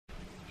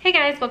Hey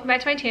guys, welcome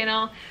back to my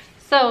channel.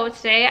 So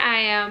today I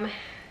am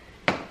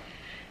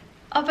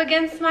up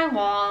against my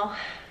wall,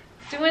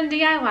 doing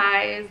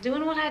DIYs,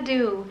 doing what I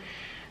do.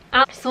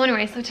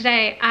 So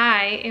today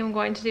I am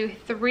going to do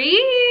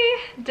 3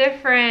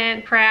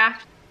 different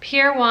craft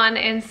Pier 1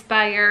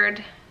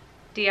 inspired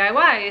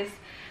DIYs.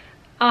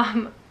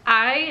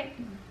 I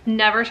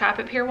never shop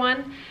at Pier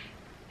 1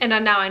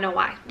 and now I know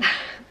why.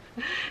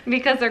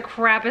 Because their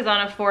crap is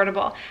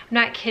unaffordable. I'm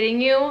not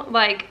kidding you.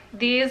 Like,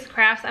 these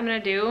crafts I'm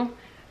gonna do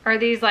are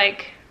these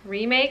like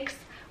remakes,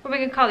 what we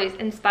could call these,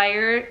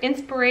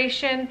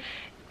 inspiration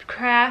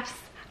crafts.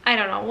 I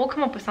don't know, we'll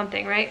come up with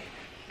something, right?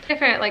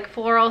 Different like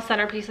floral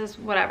centerpieces,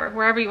 whatever,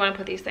 wherever you want to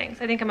put these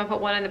things. I think I'm gonna put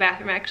one in the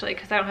bathroom actually,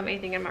 because I don't have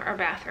anything in our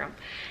bathroom.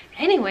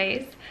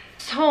 Anyways,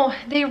 so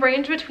they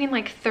range between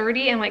like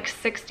 30 and like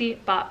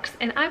 60 bucks,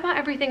 and I bought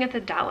everything at the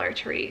Dollar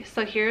Tree.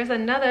 So here's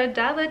another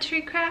Dollar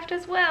Tree craft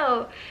as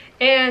well.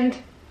 And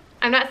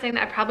I'm not saying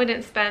that I probably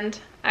didn't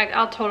spend,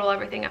 I'll total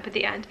everything up at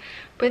the end,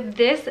 but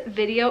this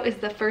video is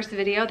the first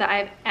video that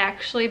I've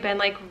actually been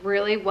like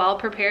really well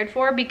prepared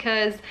for,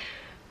 because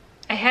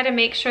I had to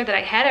make sure that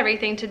I had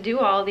everything to do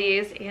all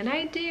these, and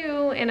I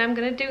do, and I'm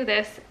gonna do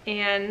this,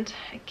 and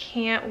I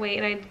can't wait,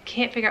 and I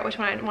can't figure out which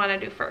one I want to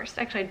do first.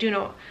 Actually, I do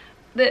know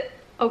that.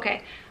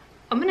 Okay,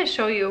 I'm gonna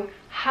show you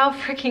how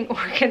freaking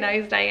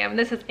organized I am.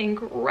 This is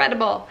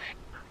incredible.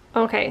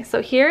 Okay,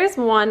 so here's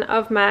one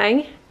of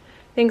my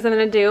things I'm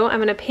gonna do. I'm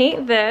gonna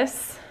paint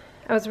this.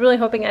 I was really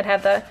hoping I'd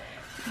have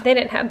they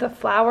didn't have the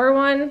flower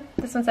one.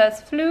 This one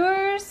says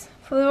flowers,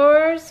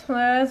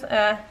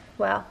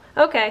 well,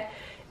 okay.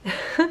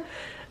 So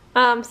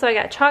I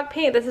got chalk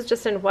paint. This is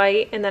just in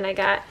white, and then I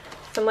got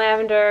some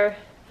lavender,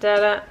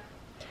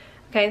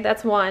 Okay,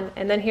 that's one.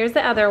 And then here's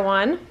the other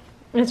one.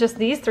 It's just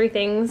these 3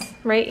 things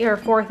right here,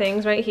 4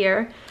 things right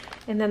here.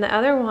 And then the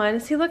other one,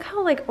 see, look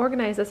how like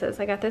organized this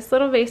is. I got this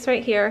little vase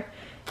right here,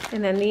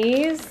 and then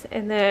these,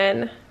 and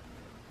then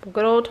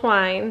good old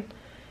twine,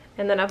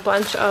 and then a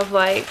bunch of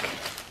like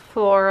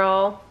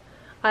floral.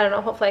 I don't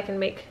know, hopefully I can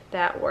make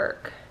that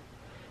work.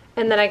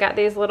 And then I got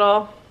these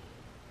little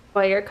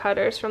wire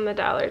cutters from the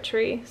Dollar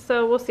Tree.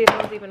 So we'll see if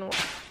those even work.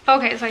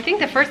 Okay, so I think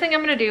the first thing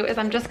I'm gonna do is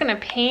I'm just gonna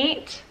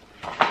paint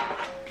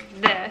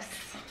this.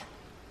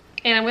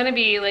 And I'm gonna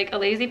be like a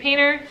lazy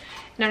painter,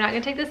 and I'm not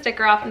gonna take the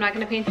sticker off, I'm not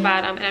gonna paint the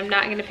bottom, and I'm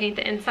not gonna paint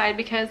the inside,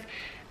 because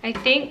I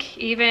think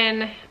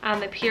even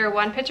on the Pier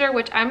 1 picture,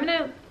 which I'm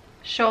gonna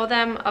show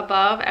them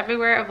above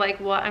everywhere of like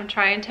what I'm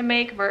trying to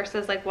make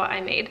versus like what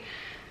I made.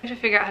 I have to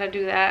figure out how to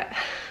do that.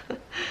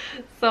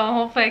 So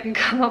hopefully I can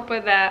come up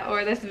with that,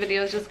 or this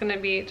video is just gonna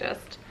be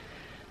just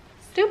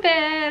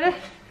stupid.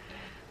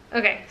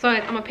 Okay, so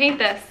I'm gonna paint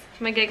this.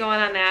 I'm gonna get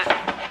going on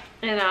that.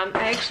 And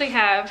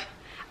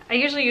I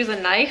usually use a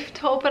knife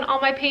to open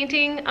all my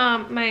painting,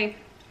 my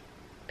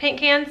paint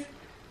cans,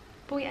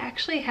 but we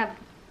actually have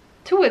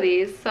 2 of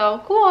these,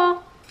 so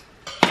cool.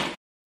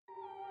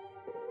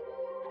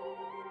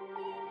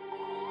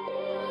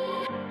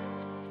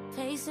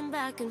 Pacing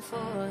back and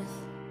forth,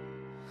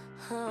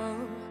 oh,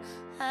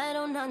 I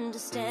don't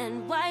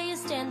understand why you're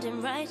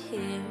standing right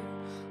here.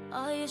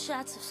 All your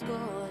shots have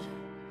scored.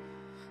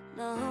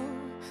 No,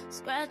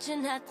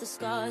 scratching at the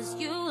scars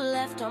you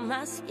left on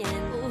my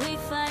skin. We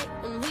fight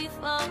and we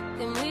fall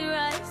and we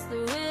rise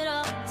through it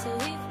all till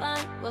we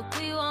find what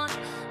we want,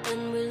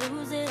 and we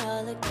lose it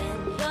all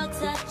again. Your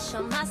touch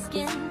on my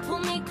skin, pull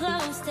me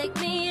close, take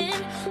me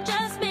in.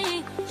 Just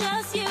me,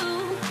 just you,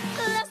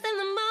 lost in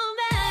the moment.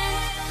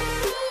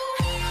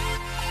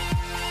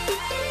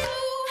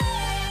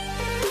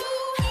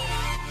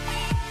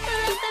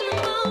 Lost in the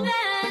moment.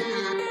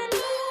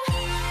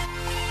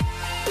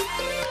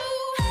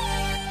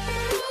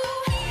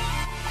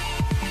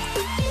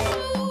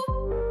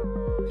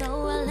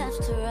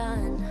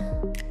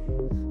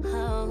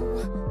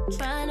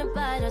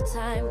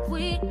 Time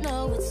we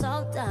know it's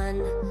all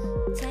done.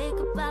 Take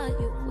a bow,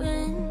 you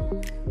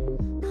win.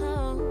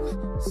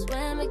 Oh,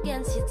 swim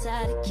against your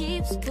tide, it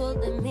keeps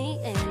pulling me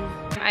in.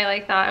 I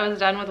like thought I was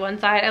done with one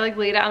side. I like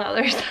laid it on the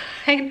other side,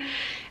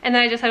 and then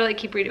I just had to like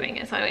keep redoing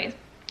it. So anyways,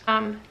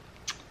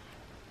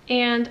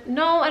 and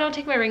no, I don't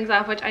take my rings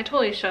off, which I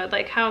totally should.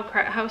 Like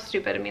how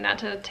stupid of me not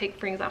to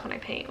take rings off when I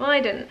paint. Well,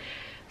 I didn't.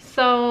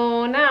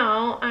 So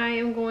now I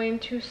am going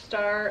to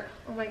start.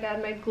 Oh my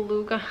god, my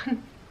glue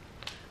gun.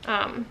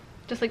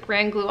 Just like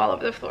ran glue all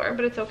over the floor,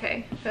 but it's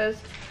okay because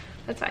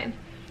that's fine.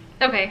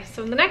 Okay,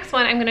 so the next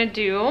one I'm gonna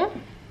do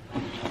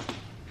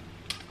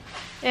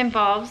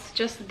involves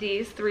just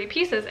these 3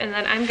 pieces, and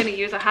then I'm gonna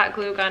use a hot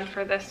glue gun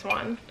for this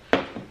one.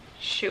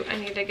 Shoot, I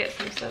need to get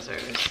some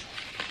scissors.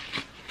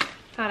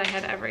 Thought I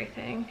had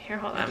everything. Here,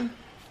 hold on.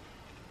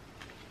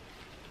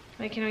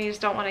 Like, you know, you just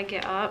don't want to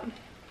get up,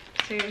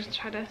 so you just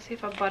try to see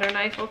if a butter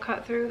knife will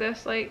cut through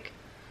this. Like,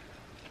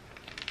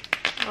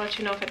 I'll let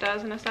you know if it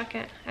does in a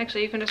second.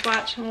 Actually, you can just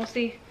watch and we'll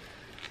see.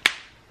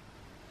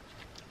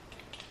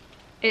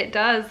 It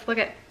does. Look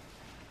at.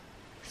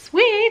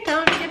 Sweet,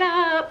 don't get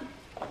up.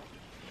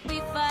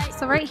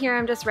 So right here,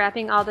 I'm just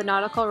wrapping all the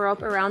nautical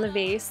rope around the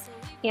vase,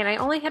 and I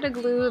only had to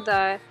glue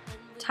the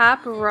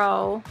top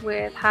row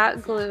with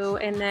hot glue,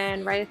 and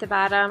then right at the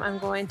bottom I'm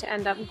going to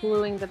end up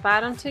gluing the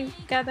bottom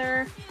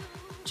together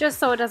just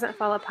so it doesn't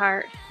fall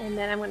apart, and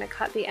then I'm going to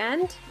cut the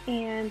end,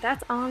 and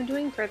that's all I'm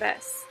doing for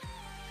this.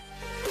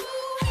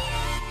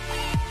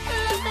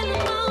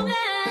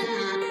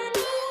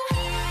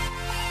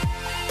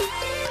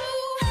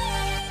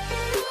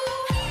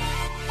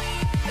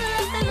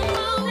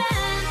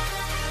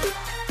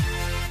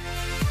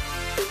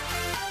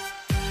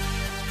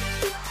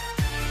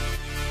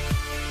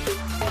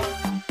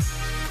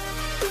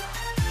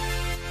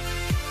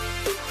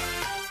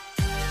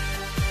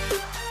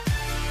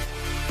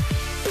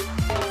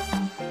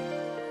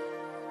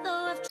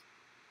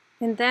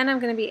 And then I'm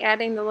going to be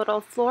adding the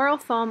little floral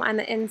foam on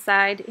the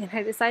inside, and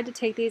I decided to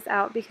take these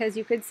out because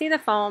you could see the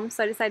foam,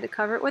 so I decided to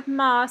cover it with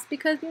moss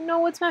because you know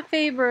what's my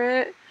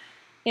favorite.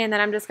 And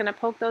then I'm just going to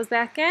poke those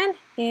back in,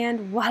 and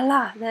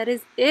voila, that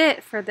is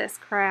it for this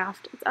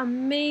craft. It's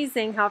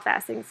amazing how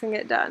fast things can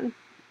get done.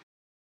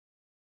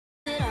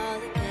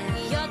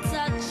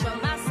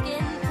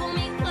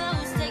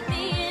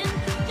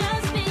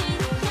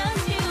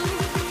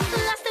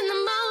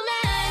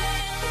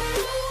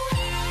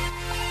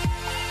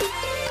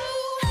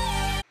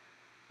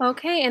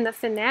 Okay, and the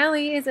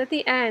finale is at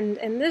the end,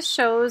 and this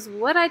shows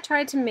what I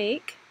tried to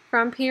make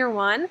from Pier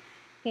 1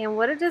 and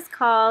what it is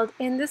called,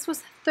 and this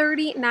was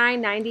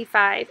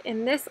 $39.95,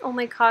 and this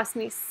only cost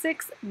me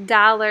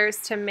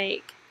 $6 to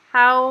make.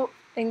 How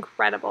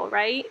incredible,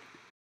 right?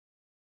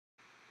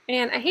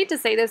 And I hate to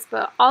say this,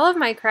 but all of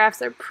my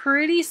crafts are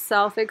pretty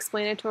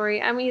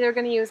self-explanatory. I'm either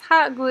going to use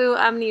hot glue,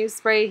 I'm going to use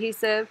spray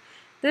adhesive.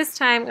 This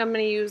time I'm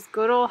going to use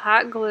good old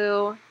hot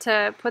glue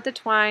to put the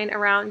twine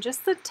around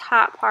just the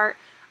top part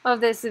of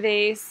this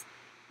vase,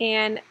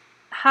 and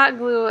hot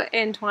glue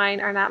and twine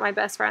are not my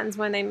best friends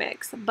when they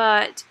mix,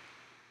 but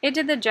it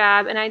did the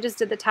job, and I just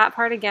did the top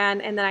part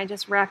again, and then I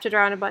just wrapped it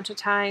around a bunch of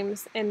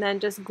times and then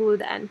just glued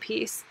the end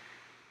piece,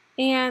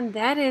 and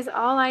that is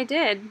all I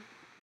did.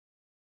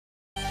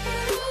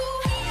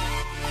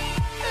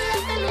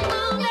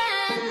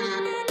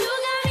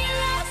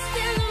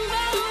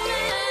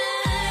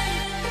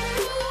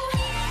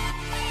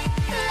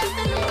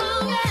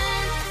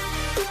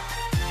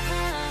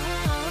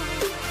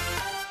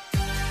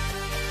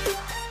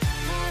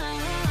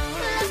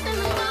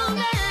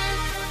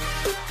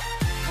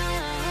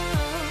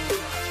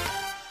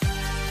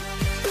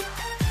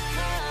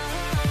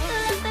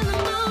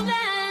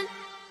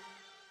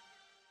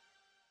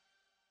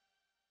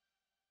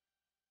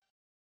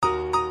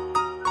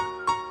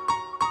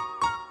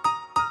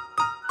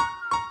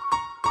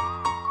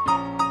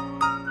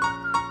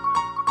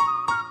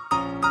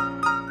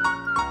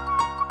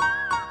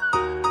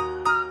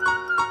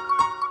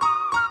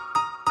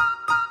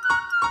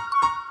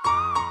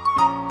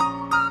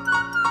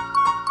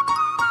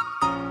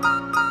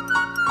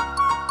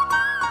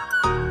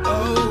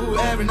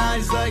 Every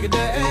night's like a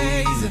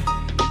daze,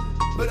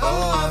 but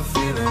oh, I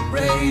feel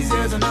embraced.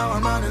 Yes, I know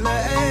I'm running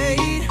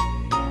late.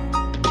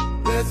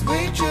 Let's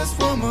wait just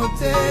one more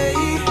day.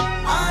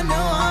 I know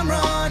I'm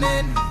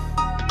running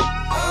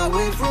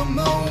away from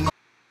home.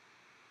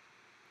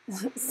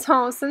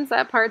 So since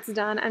that part's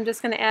done, I'm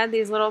just going to add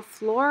these little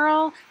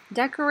floral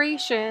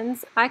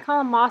decorations. I call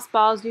them moss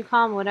balls, you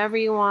call them whatever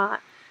you want.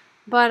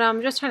 But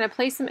I'm just trying to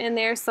place them in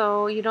there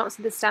so you don't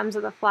see the stems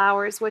of the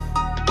flowers.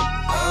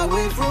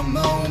 Away from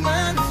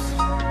moments,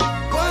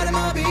 what am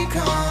I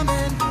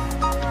becoming?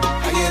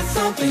 I guess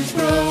something's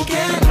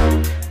broken.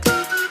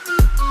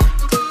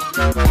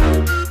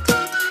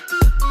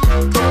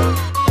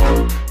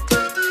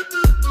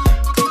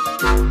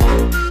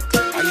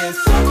 I guess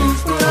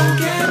something's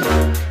broken.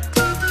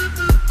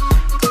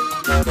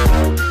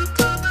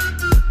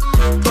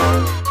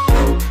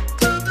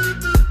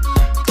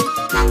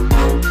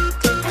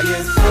 I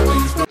guess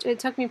something's broken. It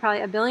took me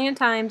probably a billion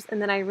times,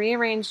 and then I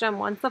rearranged them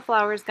once the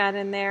flowers got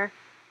in there.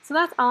 So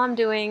that's all I'm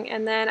doing,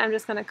 and then I'm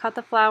just going to cut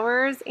the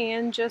flowers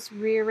and just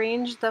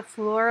rearrange the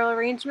floral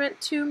arrangement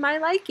to my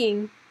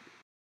liking.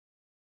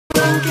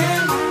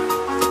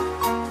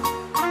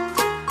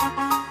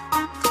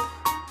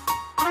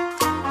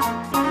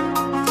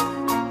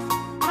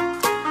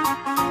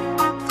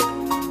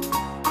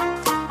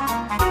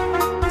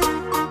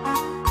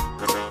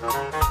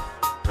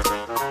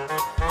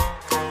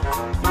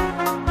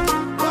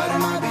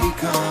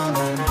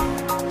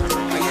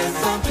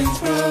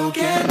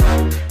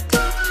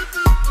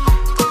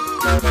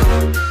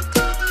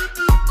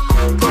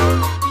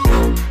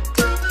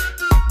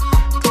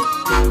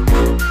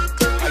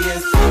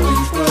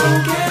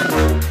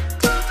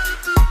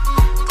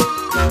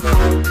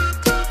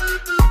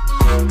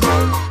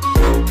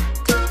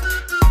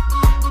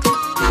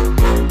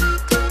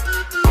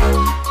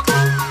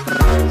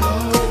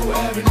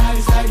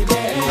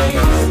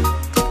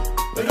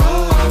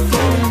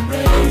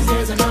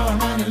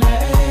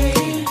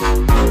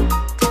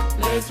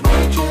 Let's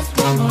wait just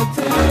one more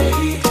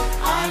day.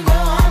 I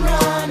know I'm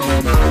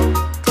running.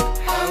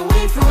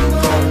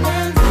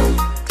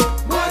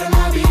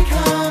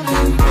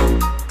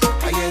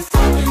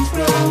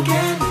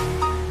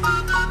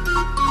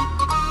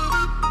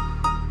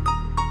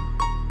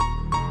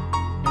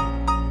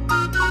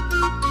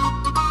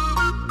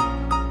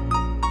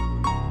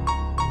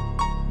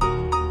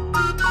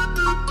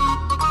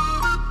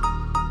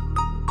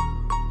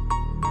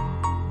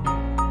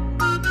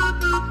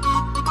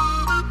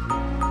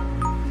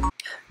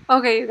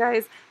 Okay, you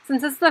guys,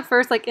 since it's the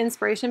first like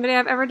inspiration video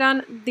I've ever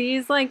done,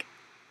 these like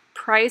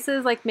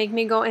prices like make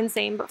me go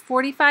insane. But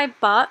 45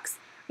 bucks?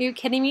 Are you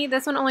kidding me?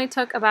 This one only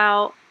took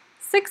about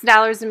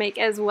 $6 to make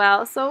as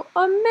well. So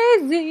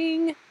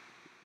amazing.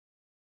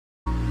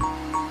 Yeah,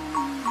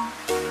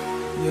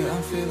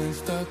 I'm feeling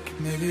stuck,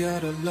 maybe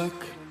out of luck.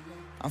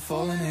 I'm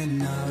falling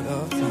in and out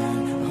of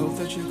time. I hope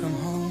that you come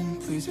home,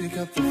 please pick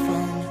up the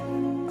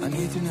phone. I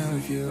need to know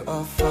if you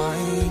are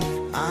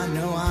fine. I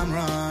know I'm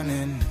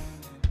running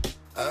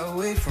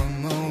away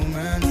from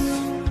moments.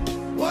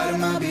 What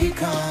am I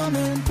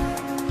becoming?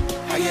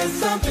 I guess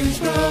something's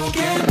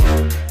broken.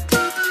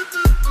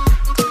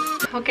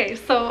 Okay,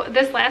 so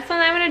this last one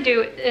I'm going to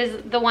do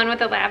is the one with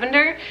the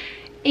lavender.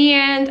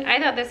 And I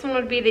thought this one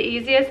would be the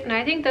easiest, and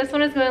I think this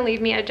one is going to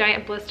leave me a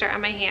giant blister on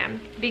my hand,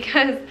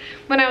 because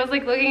when I was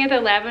like looking at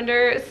the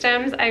lavender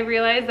stems, I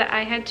realized that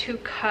I had to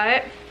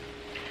cut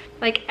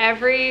like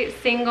every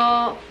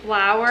single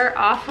flower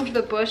off of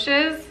the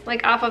bushes,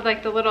 like off of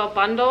like the little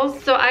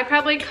bundles. So I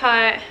probably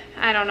cut,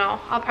 I don't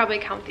know, I'll probably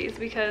count these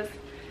because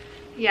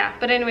yeah.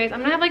 But anyways, I'm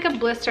gonna have like a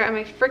blister on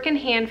my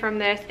freaking hand from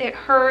this. It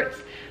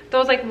hurts.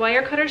 Those like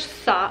wire cutters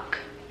suck,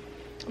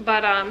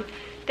 but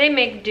they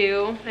make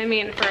do. I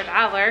mean, for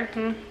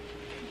 $1.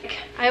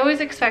 I always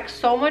expect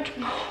so much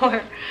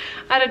more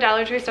out of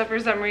Dollar Tree stuff for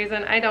some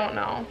reason. I don't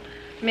know.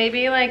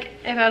 Maybe like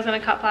if I was gonna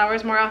cut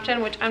flowers more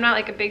often, which I'm not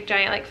like a big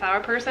giant like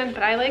flower person,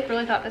 but I like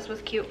really thought this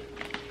was cute.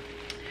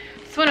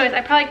 So anyways, I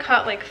probably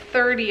cut like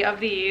 30 of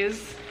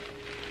these.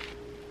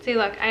 See,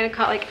 look, I had to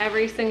cut like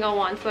every single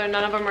one so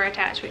none of them are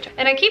attached to each other.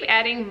 And I keep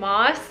adding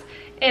moss.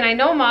 And I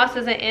know moss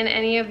isn't in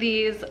any of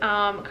these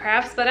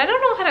crafts, but I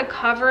don't know how to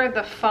cover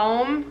the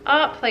foam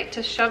up, like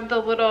to shove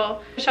the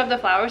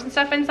flowers and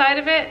stuff inside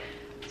of it.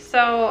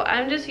 So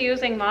I'm just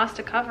using moss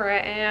to cover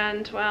it,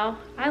 and well,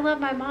 I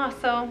love my moss,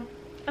 so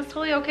that's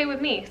totally okay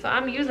with me. So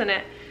I'm using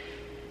it.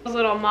 Those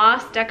little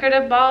moss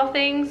decorative ball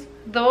things,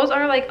 those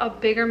are like a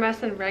bigger mess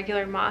than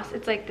regular moss.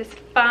 It's like this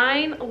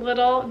fine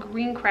little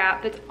green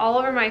crap that's all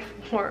over my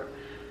floor.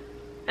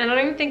 And I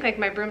don't even think like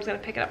my broom's gonna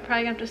pick it up. I'm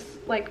probably gonna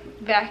just like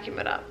vacuum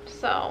it up.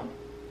 So,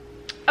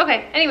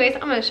 okay, anyways,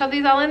 I'm gonna shove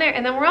these all in there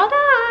and then we're all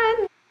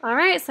done. All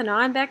right, so now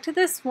I'm back to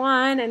this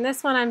one, and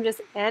this one I'm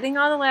just adding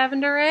all the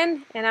lavender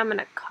in, and I'm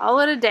gonna call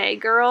it a day,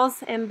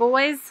 girls and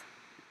boys.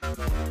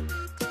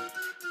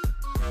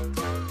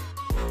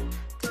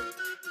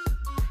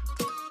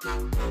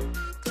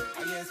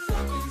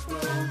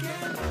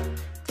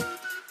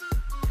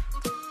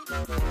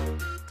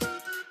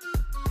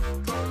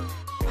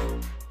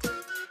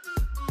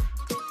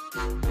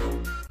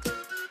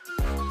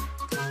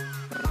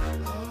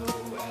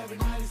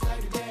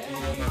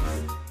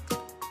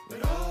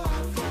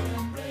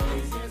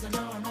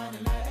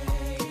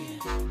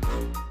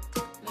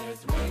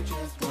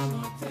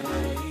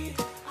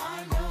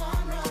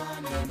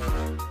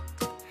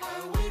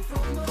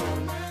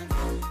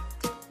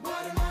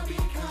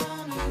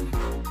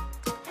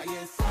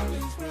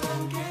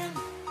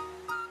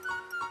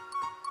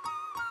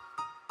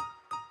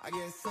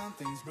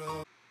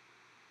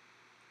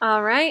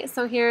 All right,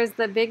 so here's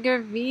the big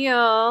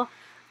reveal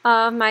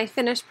of my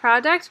finished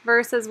project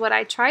versus what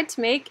I tried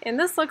to make, and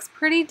this looks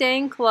pretty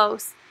dang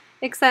close,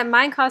 except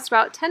mine cost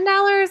about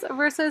 $10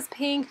 versus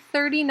paying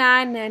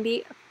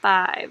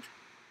 $39.95.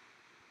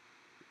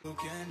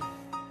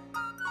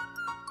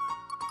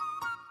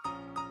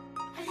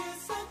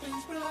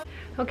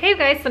 Okay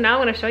guys, so now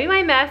I'm going to show you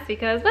my mess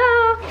because,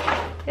 well,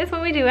 it's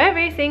what we do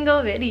every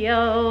single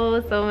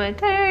video. So I'm going to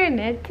turn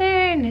it.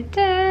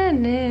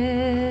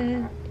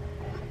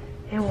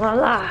 And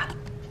voila,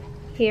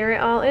 here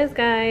it all is,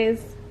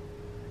 guys.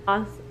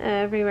 Moss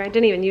everywhere. I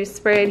didn't even use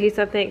spray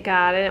adhesive, thank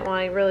God. I didn't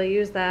want to really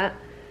use that.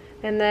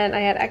 And then I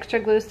had extra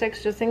glue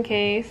sticks just in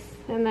case.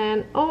 And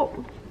then,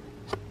 oh,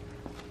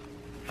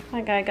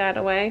 that guy got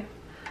away.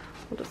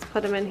 We'll just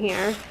put him in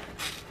here.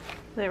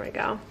 There we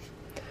go.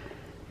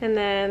 And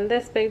then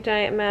this big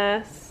giant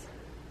mess.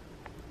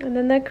 And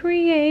then the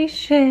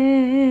creations.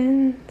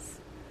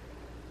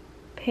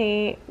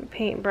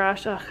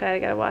 Paintbrush. Oh, I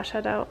gotta wash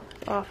that out.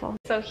 It's awful.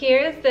 So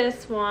here's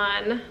this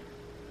one.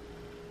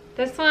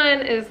 This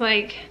one is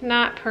like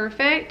not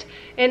perfect,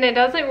 and it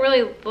doesn't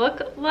really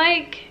look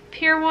like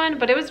Pier one,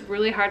 but it was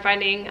really hard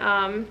finding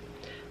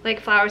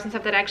like flowers and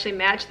stuff that actually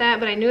match that.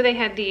 But I knew they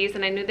had these,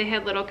 and I knew they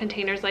had little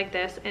containers like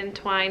this and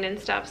twine and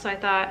stuff. So I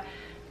thought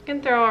we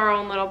can throw our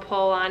own little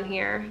pole on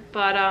here.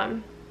 But I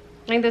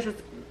think this is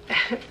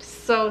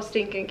so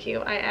stinking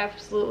cute. I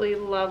absolutely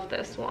love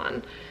this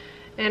one.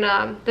 And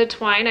the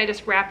twine, I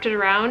just wrapped it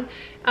around.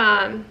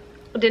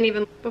 Didn't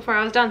even, before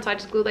I was done, so I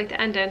just glued like the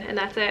end in, and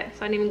that's it.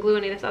 So I didn't even glue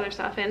any of this other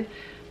stuff in.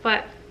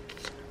 But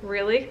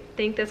really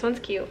think this one's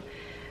cute.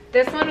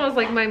 This one was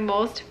like my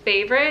most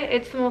favorite.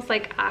 It's the most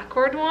like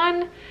awkward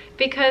one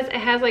because it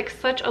has like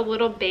such a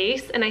little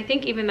base, and I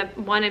think even the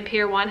one in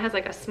Pier 1 has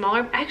like a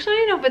smaller, actually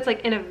I don't know if it's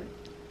like in a,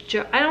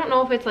 I don't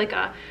know if it's like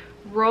a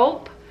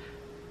rope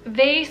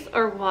vase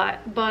or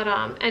what, but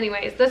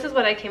anyways, this is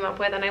what I came up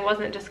with, and I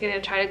wasn't just gonna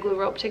try to glue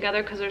rope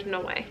together because there's no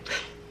way.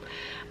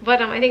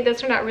 But I think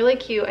this turned out really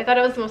cute. I thought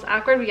it was the most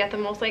awkward, but yet the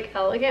most like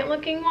elegant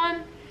looking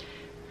one.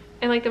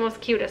 And like the most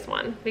cutest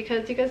one,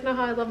 because you guys know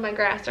how I love my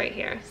grass right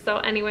here. So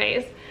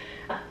anyways,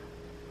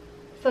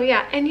 so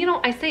yeah, and you know,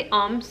 I say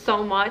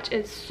so much,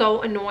 it's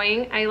so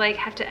annoying. I like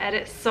have to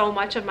edit so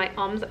much of my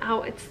ums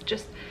out. It's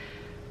just,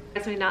 it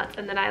drives me nuts.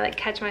 And then I like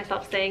catch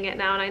myself saying it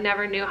now, and I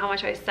never knew how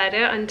much I said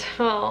it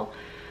until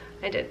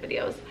I did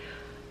videos.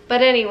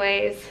 But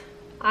anyways,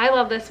 I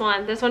love this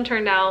one. This one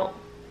turned out,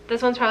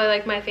 this one's probably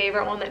like my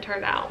favorite one that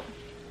turned out.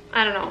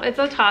 I don't know, it's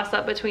a toss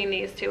up between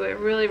these two. It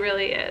really,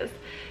 really is.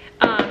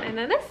 And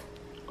then this,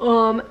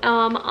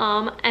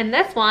 and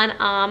this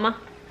one,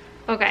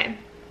 okay.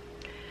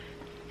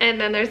 And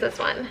then there's this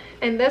one.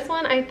 And this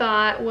one I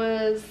thought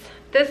was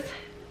this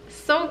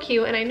so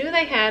cute, and I knew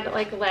they had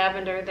like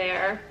lavender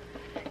there.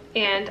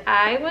 And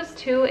I was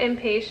too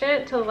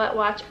impatient to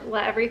let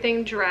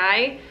everything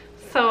dry,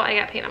 so I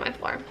got paint on my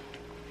floor,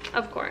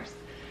 of course.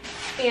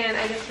 And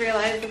I just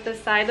realized that the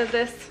side of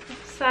this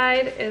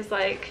side is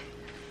like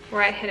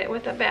where I hit it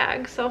with a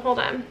bag. So hold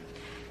on.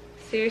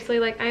 Seriously,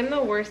 like I'm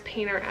the worst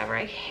painter ever.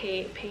 I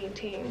hate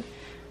painting.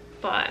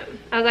 But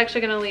I was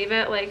actually gonna leave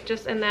it like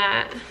just in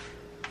that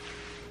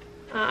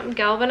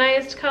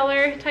galvanized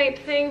color type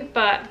thing,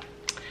 but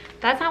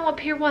that's not what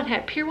Pier 1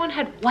 had. Pier 1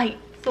 had white,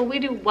 so we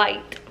do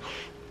white.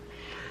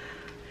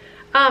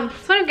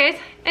 So guys,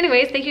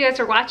 anyways, thank you guys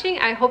for watching.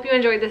 I hope you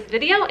enjoyed this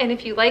video, and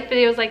if you like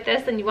videos like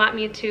this and you want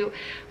me to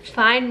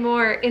find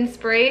more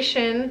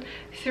inspiration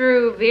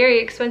through very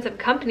expensive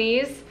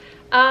companies,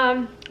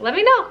 let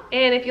me know.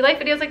 And if you like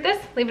videos like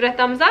this, leave it a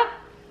thumbs up.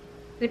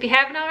 And if you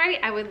haven't already,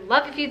 I would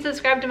love if you'd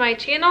subscribe to my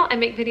channel. I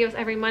make videos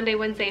every Monday,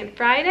 Wednesday, and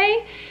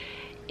Friday.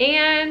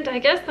 And I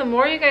guess the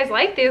more you guys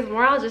like these, the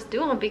more I'll just do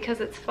them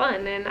because it's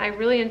fun and I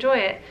really enjoy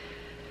it.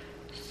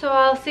 So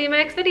I'll see you in my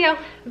next video.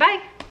 Bye.